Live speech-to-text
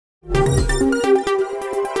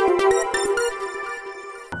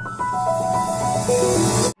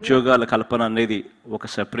ఉద్యోగాల కల్పన అనేది ఒక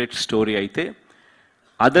సెపరేట్ స్టోరీ అయితే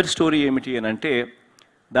అదర్ స్టోరీ ఏమిటి అని అంటే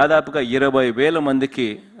దాదాపుగా 20,000 మందికి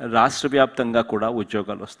రాష్ట్ర వ్యాప్తంగా కూడా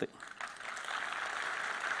ఉద్యోగాలు వస్తాయి.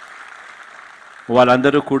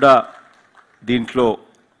 వాళ్ళందరూ కూడా దీంట్లో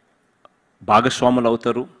భాగస్వాములు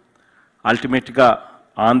అవుతారు. అల్టిమేట్గా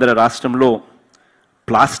ఆంధ్ర రాష్ట్రంలో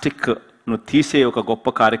ప్లాస్టిక్ను తీసే ఒక గొప్ప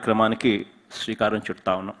కార్యక్రమానికి శ్రీకారం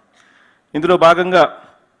చుడతా ఉన్నాం. ఇందులో భాగంగా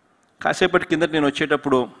కాసేపటి కింద నేను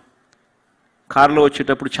వచ్చేటప్పుడు కారులో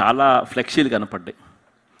వచ్చేటప్పుడు చాలా ఫ్లెక్సీలు కనపడ్డాయి.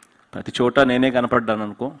 ప్రతి చోట నేనే కనపడ్డాను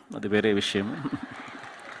అనుకో, అది వేరే విషయం.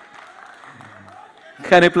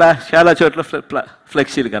 కానీ చాలా చోట్ల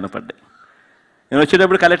ఫ్లెక్సీలు కనపడ్డాయి. నేను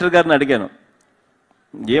వచ్చేటప్పుడు కలెక్టర్ గారిని అడిగాను,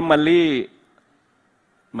 ఏం మళ్ళీ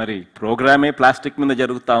మరి ప్రోగ్రామే ప్లాస్టిక్ మీద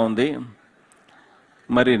జరుగుతూ ఉంది,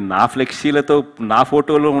 మరి నా ఫ్లెక్సీలతో నా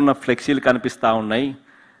ఫోటోలో ఉన్న ఫ్లెక్సీలు కనిపిస్తూ ఉన్నాయి,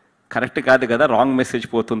 కరెక్ట్ కాదు కదా, రాంగ్ మెసేజ్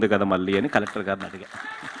పోతుంది కదా మళ్ళీ అని కలెక్టర్ గారిని అడిగాను.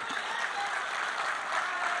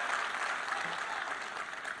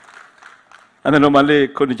 అందులో మళ్ళీ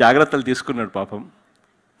కొన్ని జాగ్రత్తలు తీసుకున్నాడు పాపం.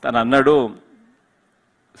 తను అన్నాడు,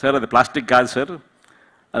 సార్ అది ప్లాస్టిక్ కాదు సార్,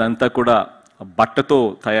 అదంతా కూడా బట్టతో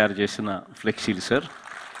తయారు చేసిన ఫ్లెక్సీలు సార్.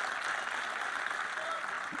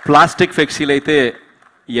 ప్లాస్టిక్ ఫ్లెక్సీలు అయితే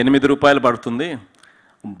 8 రూపాయలు పడుతుంది,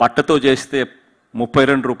 బట్టతో చేస్తే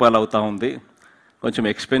 32 రూపాయలు అవుతా ఉంది, కొంచెం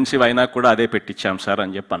ఎక్స్పెన్సివ్ అయినా కూడా అదే పెట్టించాం సార్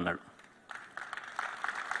అని చెప్పి అన్నాడు.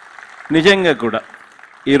 నిజంగా కూడా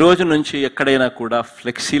ఈ రోజు నుంచి ఎక్కడైనా కూడా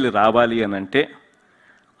ఫ్లెక్సీలు రావాలి అని అంటే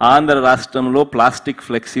ఆంధ్ర రాష్ట్రంలో ప్లాస్టిక్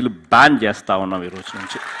ఫ్లెక్సీలు బ్యాన్ చేస్తూ ఉన్నాం ఈ రోజు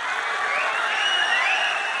నుంచి.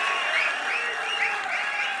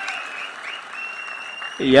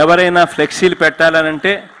 ఎవరైనా ఫ్లెక్సీలు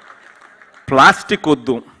పెట్టాలనంటే ప్లాస్టిక్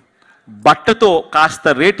వద్దు, బట్టతో కాస్త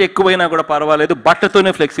రేట్ ఎక్కువైనా కూడా పర్వాలేదు,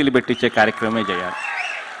 బట్టతోనే ఫ్లెక్సీలు పెట్టించే కార్యక్రమమే చేయాలి.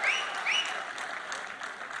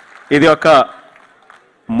 ఇది ఒక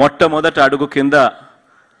మొట్టమొదటి అడుగు కింద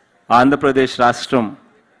ఆంధ్రప్రదేశ్ రాష్ట్రం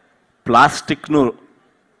ప్లాస్టిక్ను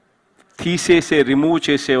రిమూవ్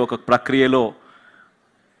చేసే ఒక ప్రక్రియలో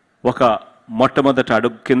ఒక మొట్టమొదటి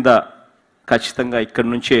అడుగు కింద ఖచ్చితంగా ఇక్కడి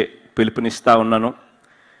నుంచే పిలుపునిస్తూ ఉన్నాను.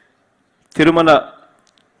 తిరుమల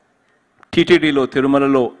టీటీడీలో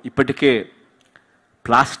తిరుమలలో ఇప్పటికే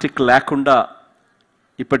ప్లాస్టిక్ లేకుండా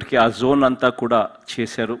ఇప్పటికే ఆ జోన్ అంతా కూడా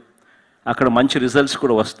చేశారు. అక్కడ మంచి రిజల్ట్స్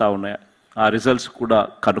కూడా వస్తూ ఉన్నాయి. ఆ రిజల్ట్స్ కూడా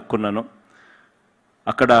కనుక్కున్నాను.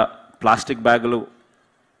 అక్కడ ప్లాస్టిక్ బ్యాగులు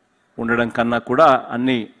ఉండడం కన్నా కూడా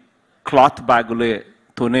అన్ని క్లాత్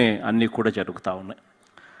బ్యాగులతోనే అన్నీ కూడా జరుగుతూ ఉన్నాయి.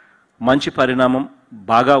 మంచి పరిణామం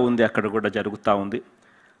బాగా ఉంది, అక్కడ కూడా జరుగుతూ ఉంది.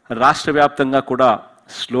 రాష్ట్ర వ్యాప్తంగా కూడా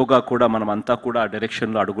స్లోగా కూడా మనమంతా కూడా ఆ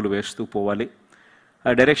డైరెక్షన్లో అడుగులు వేస్తూ పోవాలి. ఆ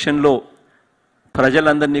డైరెక్షన్లో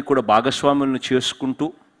ప్రజలందరినీ కూడా భాగస్వాములను చేసుకుంటూ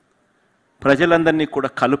ప్రజలందరినీ కూడా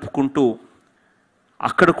కలుపుకుంటూ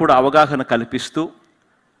అక్కడ కూడా అవగాహన కల్పిస్తూ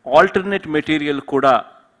ఆల్టర్నేట్ మెటీరియల్ కూడా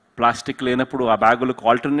ప్లాస్టిక్ లేనప్పుడు ఆ బ్యాగులకు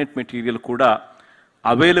ఆల్టర్నేట్ మెటీరియల్ కూడా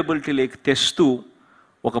అవైలబిలిటీలోకి తెస్తూ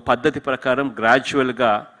ఒక పద్ధతి ప్రకారం గ్రాడ్యువల్గా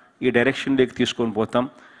ఈ డైరెక్షన్లోకి తీసుకొని పోతాం.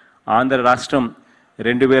 ఆంధ్ర రాష్ట్రం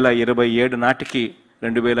 2027 నాటికి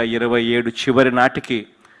 2027 చివరి నాటికి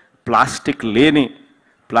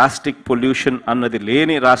ప్లాస్టిక్ పొల్యూషన్ అన్నది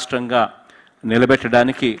లేని రాష్ట్రంగా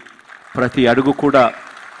నిలబెట్టడానికి ప్రతి అడుగు కూడా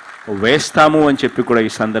వేస్తాము అని చెప్పి కూడా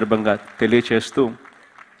ఈ సందర్భంగా తెలియచేస్తూ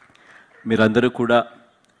మీరందరూ కూడా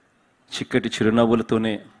చిక్కటి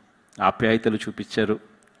చిరునవ్వులతోనే ఆప్యాయతలు చూపించారు,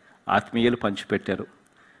 ఆత్మీయలు పంచిపెట్టారు.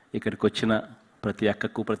 ఇక్కడికి వచ్చిన ప్రతి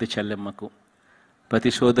అక్కకు, ప్రతి చెల్లెమ్మకు,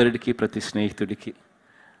 ప్రతి సోదరుడికి, ప్రతి స్నేహితుడికి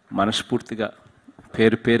మనస్ఫూర్తిగా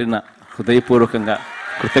పేరు పేరున హృదయపూర్వకంగా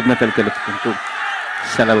కృతజ్ఞతలు తెలుపుకుంటూ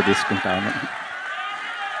సెలవు తీసుకుంటాను.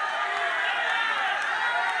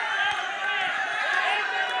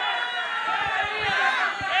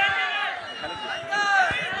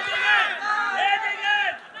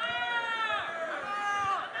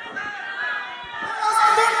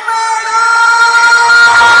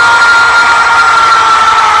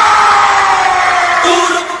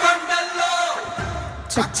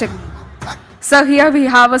 Check. So here we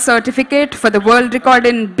have a certificate for the world record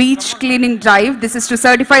in beach cleaning drive. This is to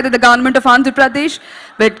certify that the government of Andhra Pradesh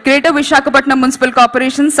with Greater Visakhapatnam Municipal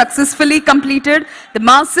Corporation successfully completed the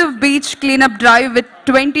massive beach cleanup drive with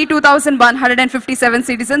 22,157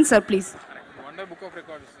 citizens. Sir, please. Book of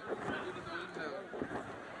records.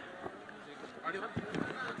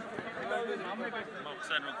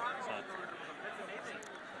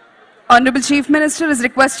 Honorable Chief Minister is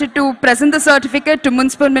requested to present the certificate to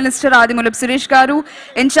Municipal Minister Adimulab Suresh Garu,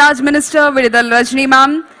 In charge Minister Vidal Rajni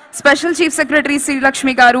Ma'am, Special Chief Secretary Sri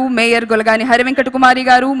Lakshmi Garu, Mayor Golagani Harivenkatumari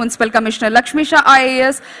Garu, Municipal Commissioner Lakshmisha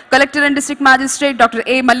IAS, Collector and District Magistrate Dr.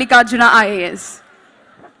 A. Mallikarjuna IAS.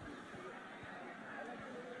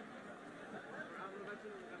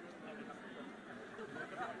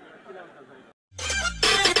 Yes,